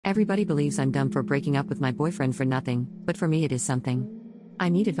Everybody believes I'm dumb for breaking up with my boyfriend for nothing, but for me it is something. I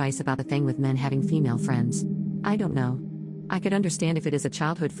need advice about the thing with men having female friends. I don't know. I could understand if it is a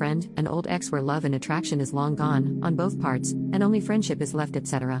childhood friend, an old ex where love and attraction is long gone, on both parts, and only friendship is left,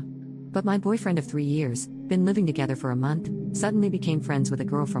 etc. But my boyfriend of 3 years, been living together for a month, suddenly became friends with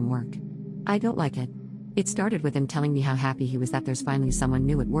a girl from work. I don't like it. It started with him telling me how happy he was that there's finally someone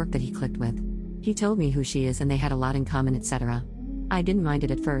new at work that he clicked with. He told me who she is and they had a lot in common, etc. I didn't mind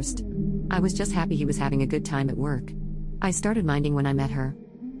it at first. I was just happy he was having a good time at work. I started minding when I met her.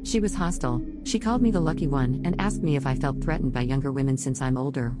 She was hostile. She called me the lucky one and asked me if I felt threatened by younger women since I'm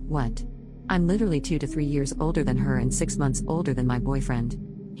older. What? I'm literally 2 to 3 years older than her and 6 months older than my boyfriend.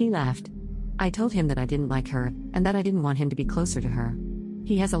 He laughed. I told him that I didn't like her and that I didn't want him to be closer to her.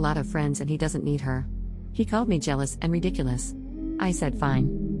 He has a lot of friends and he doesn't need her. He called me jealous and ridiculous. I said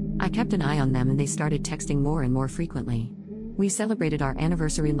fine. I kept an eye on them and they started texting more and more frequently. We celebrated our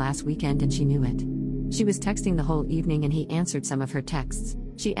anniversary last weekend and she knew it. She was texting the whole evening and he answered some of her texts.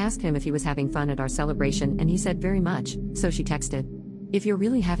 She asked him if he was having fun at our celebration and he said very much, so she texted, "If you're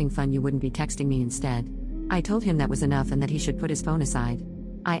really having fun you wouldn't be texting me instead." I told him that was enough and that he should put his phone aside.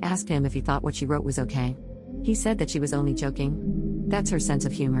 I asked him if he thought what she wrote was okay. He said that she was only joking. That's her sense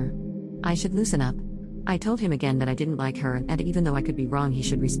of humor. I should loosen up. I told him again that I didn't like her and even though I could be wrong he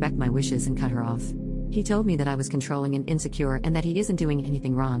should respect my wishes and cut her off. He told me that I was controlling and insecure and that he isn't doing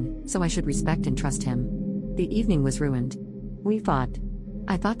anything wrong, so I should respect and trust him. The evening was ruined. We fought.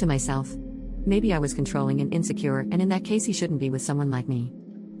 I thought to myself, maybe I was controlling and insecure and in that case he shouldn't be with someone like me.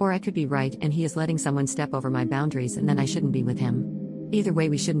 Or I could be right and he is letting someone step over my boundaries and then I shouldn't be with him. Either way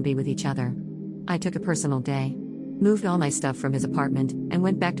we shouldn't be with each other. I took a personal day. Moved all my stuff from his apartment and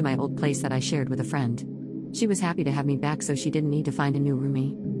went back to my old place that I shared with a friend. She was happy to have me back so she didn't need to find a new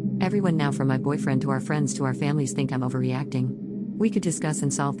roomie. Everyone now from my boyfriend to our friends to our families think I'm overreacting. We could discuss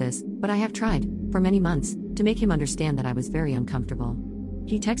and solve this, but I have tried, for many months, to make him understand that I was very uncomfortable.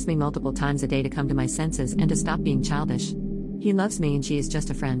 He texts me multiple times a day to come to my senses and to stop being childish. He loves me and she is just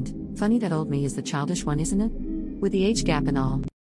a friend. Funny that old me is the childish one, isn't it? With the age gap and all.